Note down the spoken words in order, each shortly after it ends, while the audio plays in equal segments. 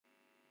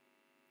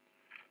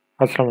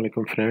Assalamu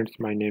alaikum friends,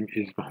 my name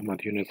is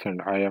Muhammad Yunus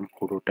and I am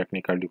Odoo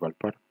technical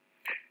developer.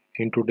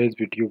 In today's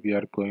video we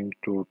are going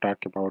to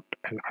talk about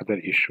another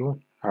issue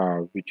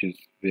which is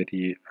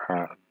very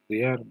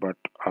rare, but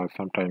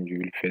sometimes you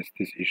will face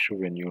this issue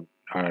when you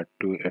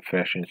do a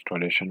fresh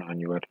installation on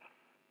your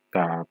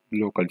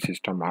local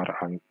system or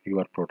on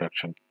your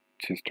production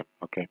system.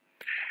 Okay,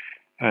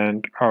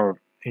 and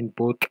in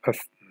both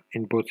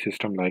in both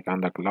system, like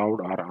on the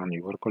cloud or on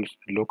your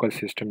local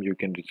system, you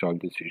can resolve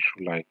this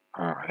issue, like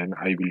and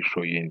I will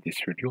show you in this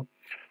video.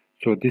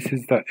 So this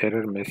is the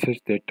error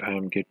message that I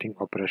am getting: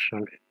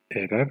 operational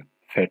error,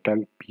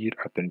 fatal peer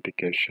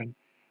authentication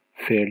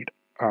failed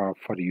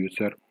for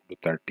user Odoo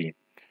 13.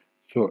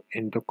 So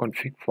in the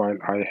config file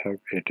I have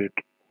added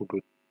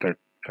Odoo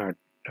uh,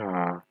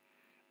 uh,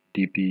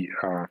 db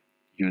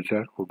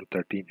user Odoo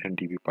 13 and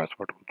db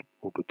password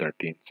Odoo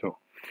 13. So,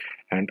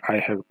 and I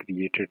have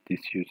created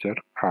this user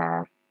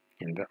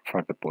in the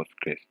for the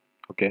Postgres.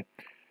 Okay,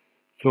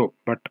 so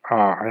but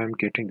I am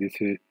getting this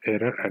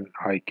error and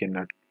I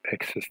cannot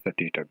access the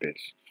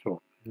database.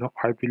 So now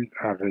I will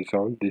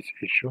resolve this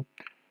issue.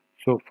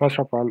 So first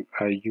of all,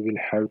 you will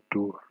have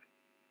to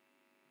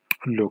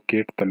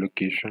locate the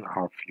location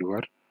of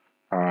your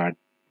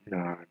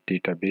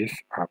database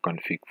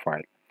config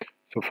file.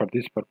 So for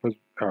this purpose,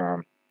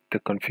 the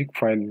config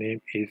file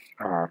name is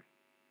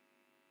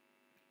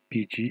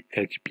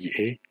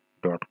pghba.conf.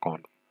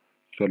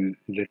 So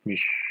let me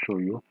show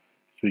you.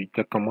 So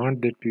the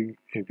command that we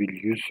will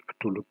use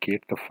to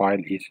locate the file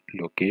is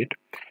locate,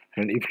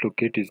 and if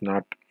locate is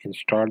not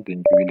installed,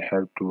 then you will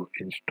have to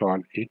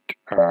install it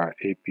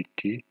apt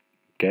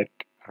get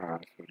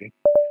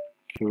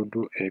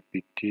sudo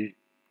apt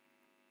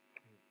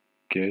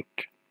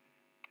get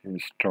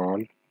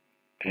install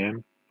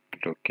m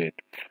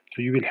locate.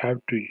 So you will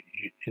have to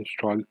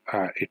install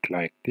it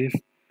like this.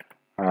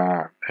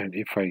 And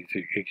if I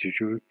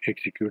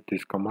execute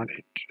this command,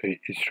 it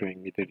is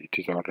showing me that it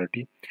is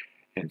already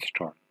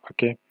installed.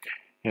 Okay,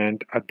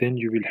 and then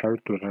you will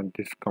have to run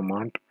this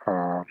command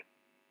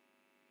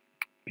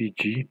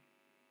pg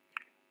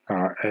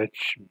hba.conf.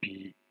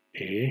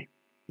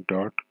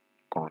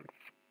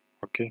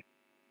 okay,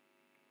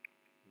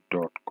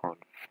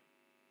 .conf.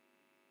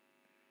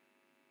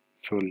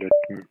 So let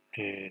me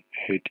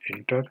hit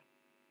enter,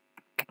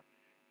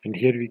 and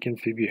here we can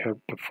see we have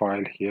the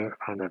file here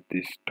under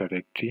this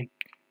directory.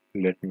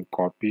 Let me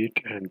copy it,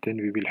 and then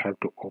we will have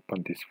to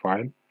open this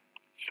file,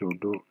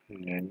 sudo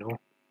nano,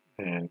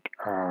 and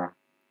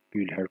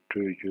we will have to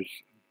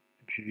use,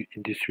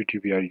 in this video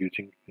we are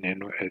using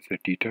nano as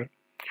editor,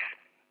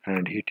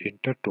 and hit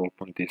enter to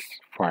open this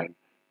file.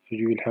 So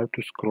you will have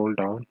to scroll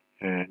down,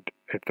 and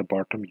at the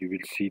bottom you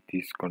will see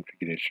this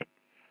configuration.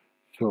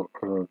 So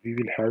we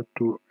will have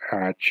to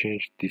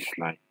change this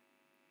line,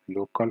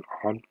 local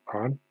all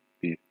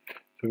peer.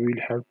 So we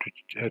will have to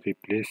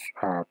replace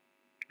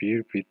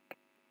peer with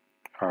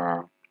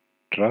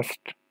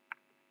trust,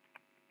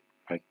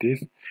 like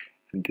this,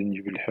 and then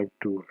you will have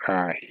to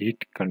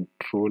hit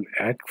Control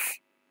X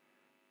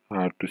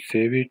to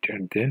save it,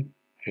 and then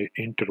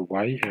enter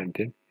Y and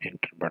then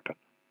enter button.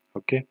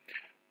 Okay,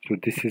 so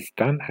this is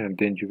done, and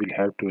then you will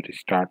have to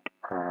restart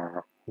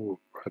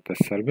the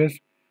service,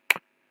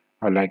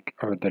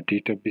 the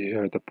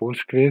database, the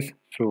Postgres.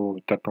 So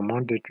the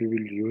command that we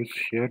will use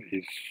here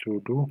is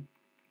sudo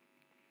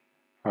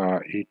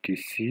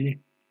etc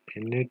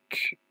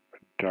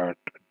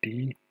init.d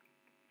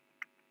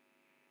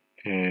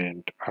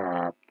and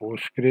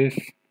Postgres,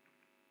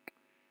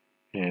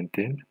 and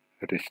then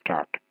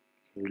restart.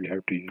 So we'll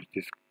have to use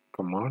this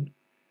command.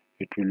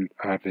 It will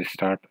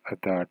restart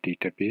the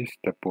database,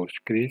 the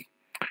Postgres,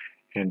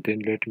 and then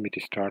let me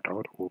restart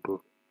our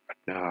Odoo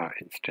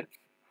instance.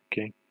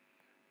 Okay,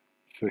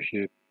 so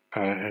here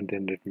and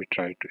then let me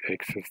try to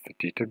access the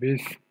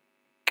database,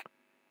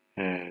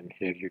 and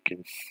here you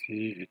can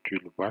see it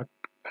will work.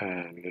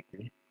 And let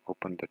me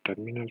open the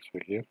terminal. So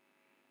here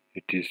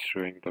it is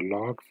showing the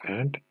logs,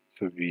 and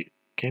so we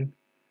can,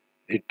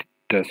 it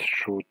does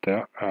show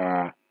the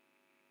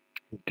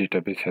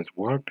database has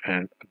worked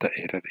and the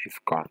error is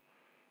gone.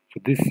 So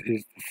this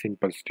is the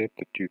simple step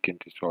that you can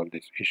resolve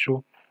this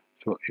issue.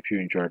 So if you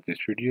enjoyed this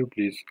video,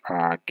 please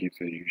give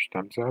a huge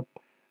thumbs up,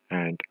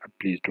 and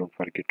please don't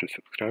forget to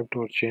subscribe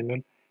to our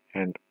channel,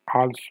 and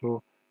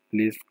also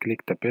please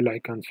click the bell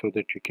icon so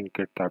that you can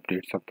get the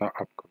updates of the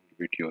upcoming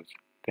videos.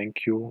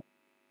 Thank you.